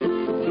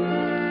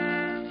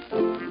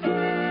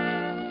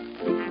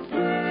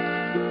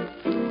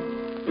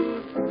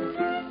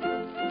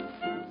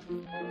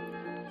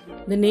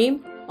The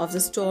name of the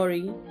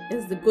story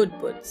is The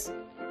Goodbuds.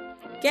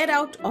 Get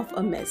Out of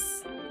a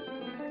Mess.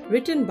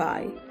 Written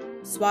by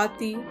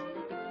Swati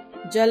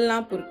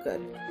Jalnapurkar.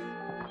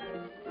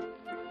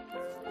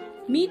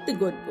 Meet the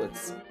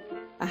Goodbuds,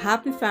 a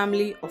happy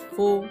family of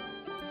 4.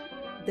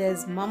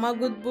 There's Mama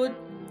Goodbud,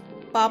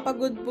 Papa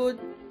Goodbud,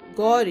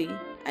 Gauri,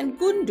 and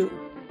Gundu.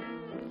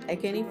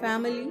 Like any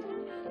family,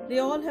 they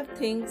all have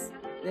things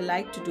they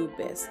like to do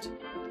best.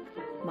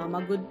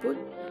 Mama Goodbud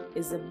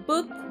is a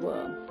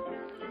bookworm.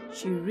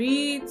 She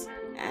reads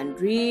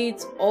and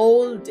reads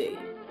all day.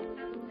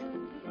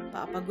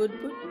 Papa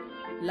Goodbud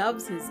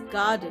loves his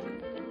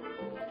garden.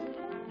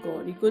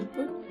 Gauri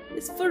Goodbud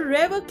is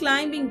forever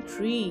climbing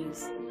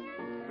trees.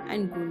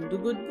 And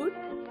Gundu Goodbud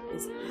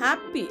is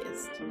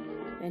happiest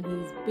when he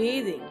is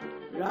bathing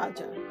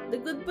Raja, the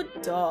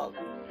Goodbud dog.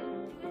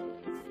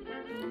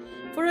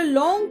 For a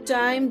long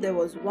time, there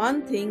was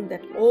one thing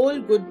that all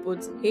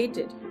Goodbuds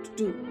hated to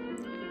do: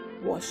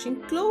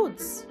 washing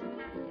clothes.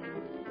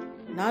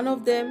 None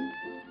of them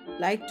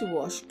liked to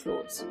wash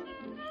clothes,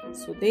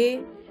 so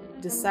they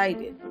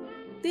decided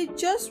they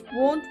just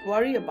won't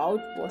worry about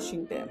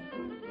washing them.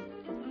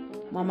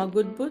 Mama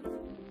Goodbud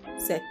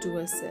said to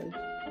herself,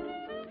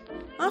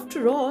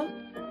 "After all,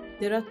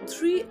 there are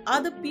 3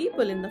 other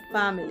people in the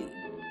family.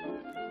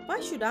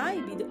 Why should I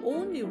be the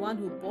only one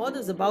who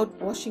bothers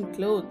about washing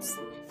clothes?"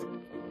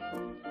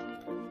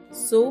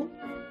 So,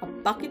 a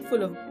bucket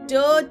full of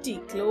dirty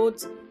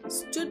clothes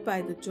stood by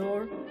the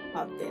door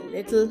of their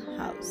little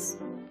house.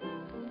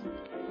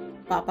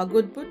 Papa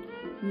Goodbud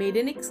made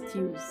an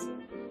excuse.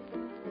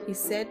 He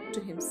said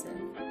to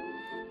himself,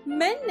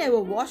 "Men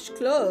never wash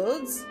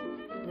clothes.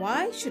 Why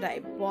should I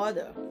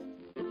bother?"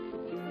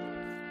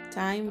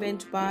 Time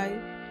went by.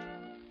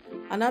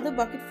 Another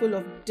bucket full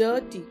of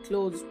dirty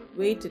clothes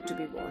waited to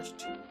be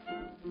washed.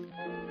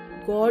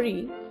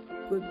 Gauri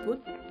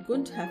Goodbud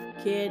couldn't have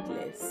cared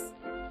less.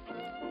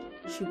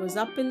 She was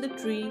up in the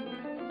tree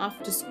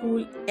after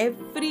school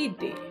every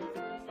day.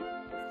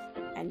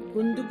 And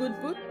Gundu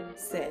Goodbud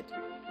said,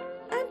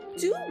 "I'm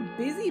too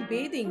busy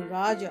bathing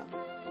Raja.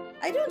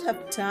 I don't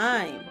have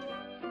time."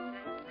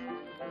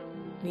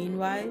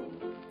 Meanwhile,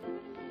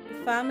 the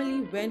family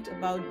went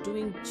about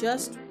doing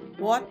just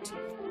what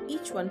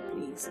each one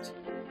pleased,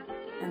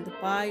 and the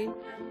pile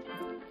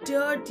of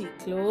dirty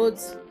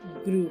clothes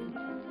grew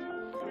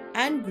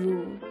and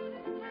grew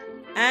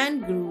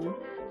and grew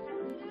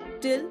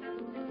till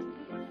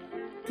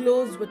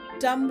clothes were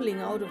tumbling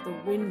out of the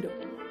window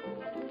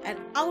and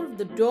out of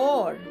the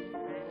door.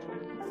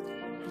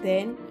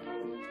 Then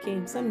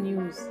came some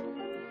news.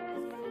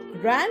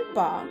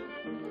 Grandpa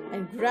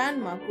and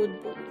Grandma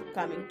Goodbud were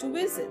coming to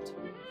visit.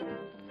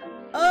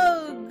 "Oh,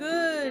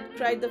 good!"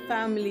 cried the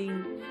family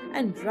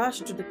and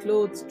rushed to the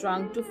clothes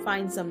trunk to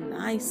find some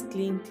nice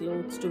clean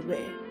clothes to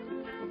wear.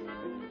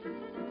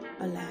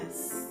 Alas,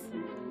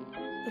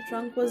 the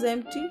trunk was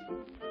empty.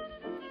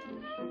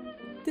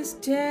 They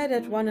stared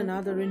at one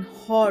another in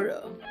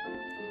horror.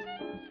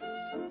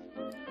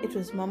 It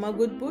was Mama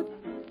Goodbud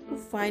who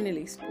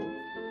finally spoke.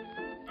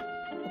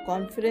 "A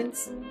conference,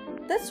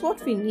 that's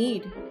what we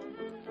need.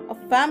 A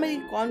family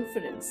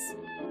conference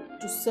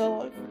to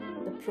solve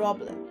the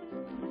problem,"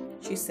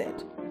 she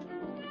said.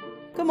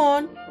 "Come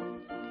on,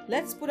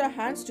 let's put our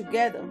hands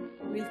together.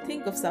 We'll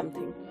think of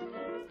something."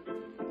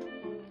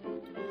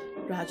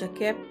 Raja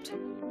kept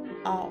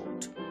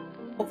out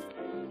of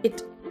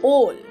it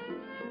all.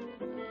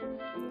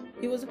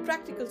 He was a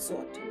practical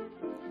sort.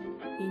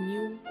 He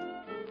knew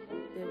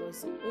there was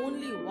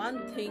only one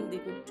thing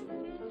they could do: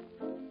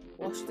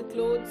 wash the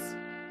clothes.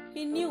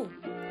 He knew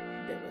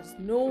there was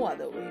no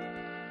other way.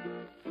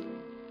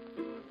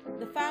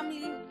 The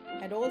family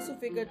had also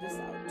figured this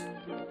out.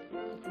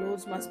 The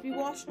clothes must be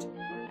washed,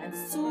 and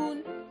soon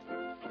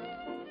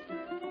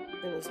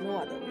there was no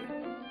other way.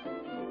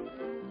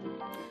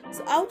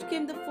 So out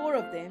came the 4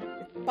 of them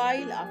with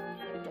pile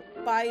after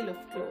pile of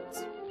clothes.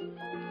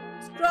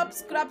 Scrub,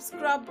 scrub,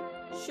 scrub,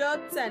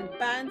 shirts and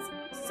pants,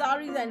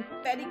 saris and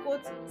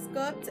petticoats,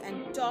 skirts and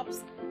tops,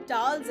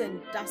 towels and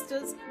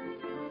dusters.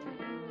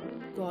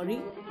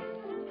 Gauri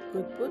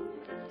Goodbud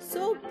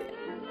soaked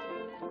them.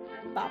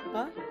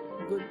 Papa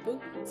Goodbud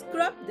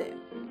scrubbed them.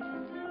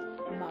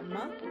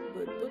 Mama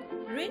Goodbud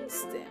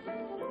rinsed them.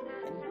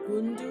 And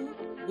Gundu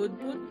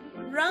Goodbud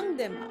wrung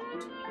them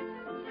out.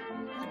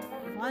 What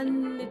fun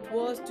it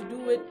was to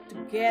do it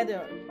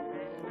together.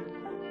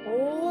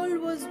 All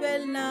was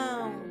well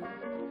now.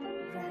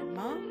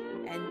 Grandma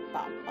and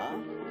Papa,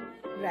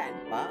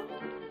 Grandpa,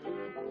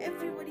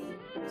 everybody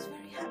was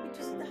very happy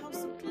to see the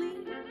house so clean.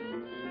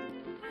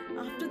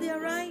 After they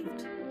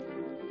arrived,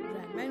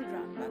 Grandma and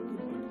Grandpa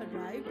Goodbud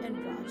arrived and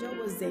Raja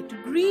was there to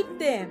greet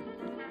them.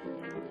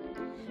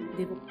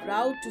 They were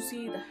proud to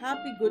see the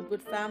happy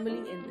Goodbud family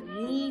in the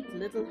neat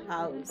little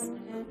house,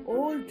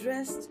 all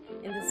dressed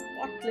in the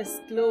spotless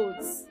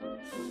clothes.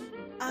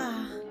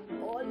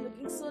 All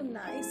looking so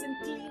nice and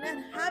clean and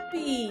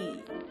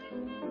happy.